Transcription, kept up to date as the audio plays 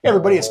Hey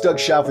everybody, it's Doug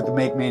Schauf with the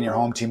Make Man Your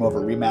Home team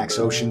over at Remax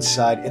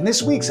Oceanside. In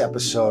this week's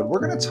episode,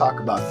 we're going to talk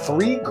about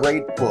 3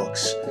 great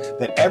books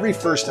that every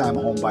first-time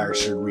home buyer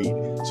should read.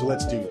 So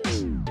let's do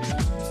this.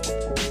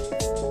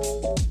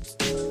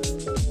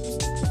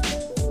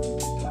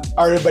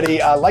 All right, everybody,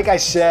 like I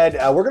said,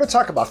 we're going to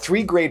talk about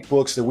 3 great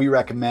books that we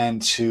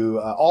recommend to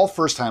all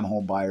first-time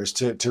home buyers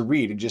to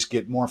read and just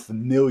get more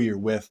familiar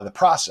with the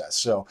process.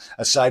 So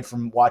aside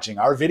from watching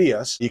our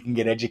videos, you can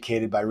get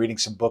educated by reading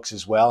some books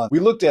as well. And we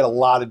looked at a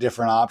lot of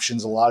different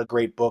options, a lot of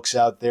great books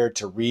out there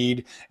to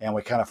read, and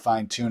we kind of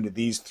fine-tuned to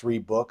these 3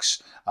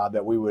 books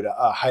that we would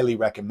highly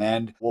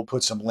recommend. We'll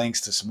put some links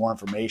to some more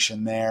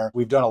information there.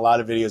 We've done a lot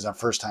of videos on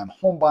first-time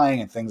home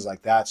buying and things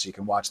like that, so you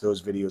can watch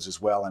those videos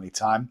as well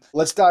anytime.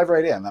 Let's dive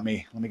right in. Let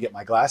me get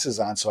my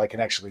glasses on so I can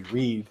actually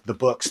read the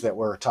books that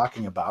we're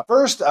talking about.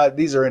 First,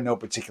 these are in no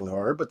particular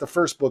order, but the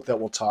first book that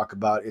we'll talk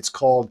about, it's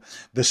called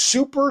The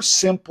Super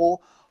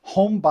Simple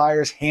Home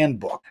Buyer's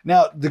Handbook.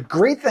 Now, the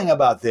great thing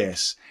about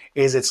this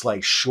is it's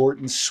like short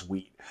and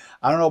sweet.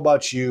 I don't know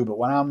about you, but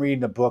when I'm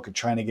reading a book and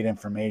trying to get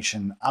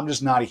information, I'm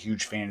just not a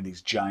huge fan of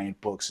these giant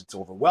books. It's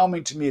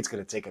overwhelming to me. It's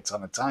going to take a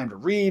ton of time to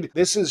read.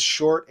 This is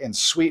short and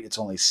sweet. It's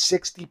only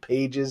 60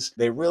 pages.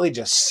 They really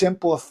just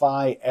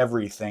simplify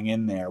everything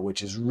in there,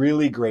 which is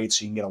really great.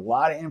 So you can get a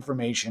lot of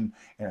information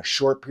in a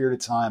short period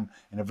of time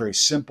in a very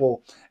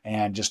simple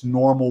and just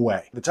normal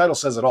way. The title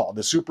says it all,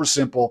 The Super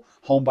Simple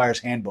Home Buyer's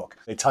Handbook.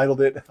 They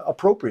titled it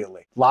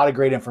appropriately. A lot of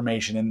great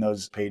information in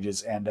those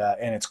pages, and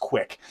it's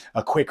quick,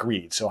 a quick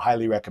read, so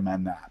highly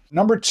recommend that.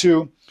 Number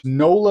 2,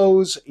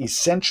 Nolo's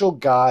Essential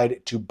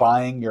Guide to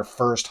Buying Your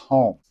First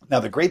Home. Now,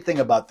 the great thing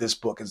about this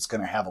book is it's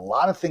going to have a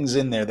lot of things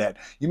in there that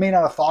you may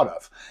not have thought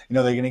of. You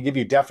know, they're going to give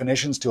you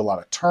definitions to a lot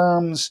of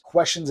terms,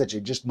 questions that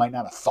you just might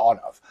not have thought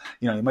of.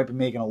 You know, you might be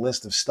making a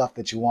list of stuff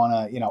that you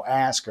want to,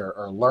 ask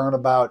or learn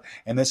about,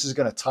 and this is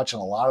going to touch on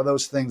a lot of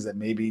those things that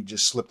maybe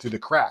just slip through the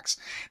cracks.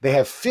 They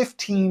have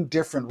 15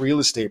 different real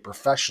estate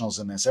professionals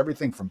in this,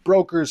 everything from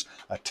brokers,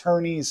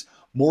 attorneys,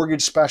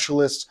 mortgage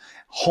specialists,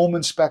 home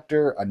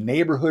inspector, a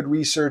neighborhood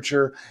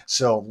researcher.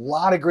 So a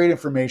lot of great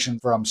information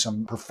from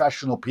some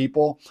professional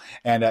people.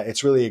 And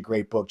it's really a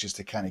great book just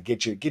to kind of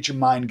get your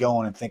mind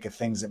going and think of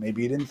things that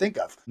maybe you didn't think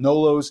of.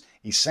 Nolo's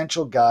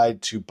Essential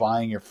Guide to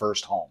Buying Your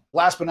First Home.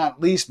 Last but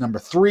not least, number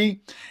 3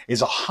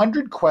 is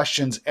 100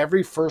 questions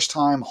every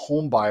first-time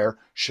home buyer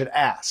should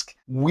ask.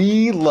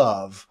 We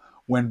love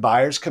when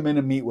buyers come in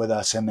to meet with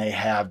us and they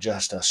have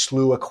just a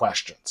slew of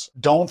questions.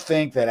 Don't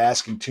think that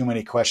asking too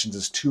many questions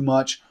is too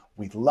much.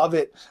 We love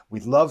it.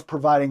 We love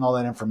providing all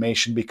that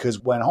information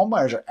because when home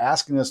buyers are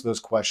asking us those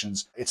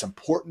questions, it's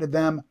important to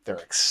them. They're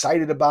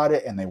excited about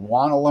it and they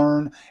want to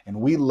learn, and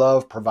we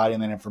love providing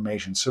that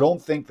information. So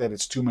don't think that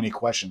it's too many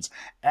questions.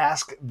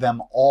 Ask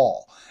them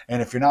all.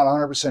 And if you're not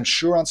 100%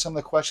 sure on some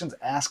of the questions,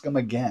 ask them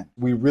again.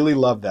 We really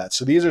love that.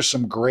 So these are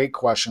some great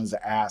questions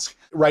to ask.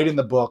 Write in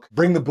the book.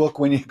 Bring the book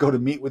when you go to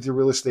meet with your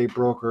real estate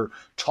broker.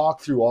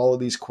 Talk through all of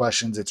these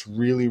questions. It's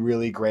really,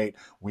 really great.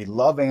 We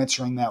love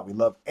answering that. We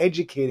love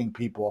educating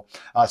people.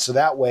 So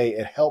that way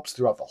it helps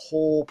throughout the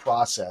whole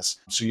process.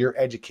 So you're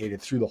educated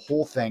through the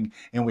whole thing,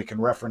 and we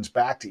can reference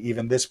back to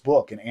even this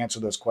book and answer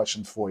those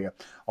questions for you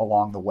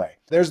along the way.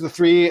 There's the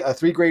three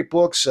great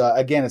books.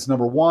 Again, it's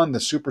number 1, The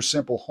Super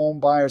Simple Home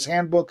Buyer's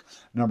Handbook.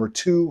 Number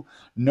 2,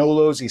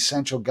 Nolo's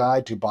Essential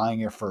Guide to Buying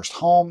Your First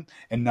Home.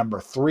 And number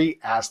 3,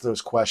 Ask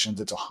Those Questions.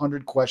 It's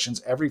 100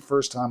 questions every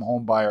first-time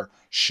home buyer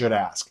should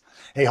ask.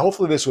 Hey,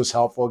 hopefully this was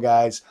helpful,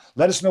 guys.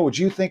 Let us know what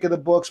you think of the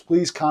books.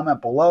 Please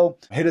comment below.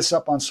 Hit us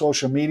up on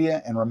social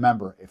media. And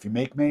remember, if you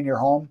make Man Your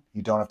Home,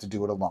 you don't have to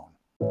do it alone.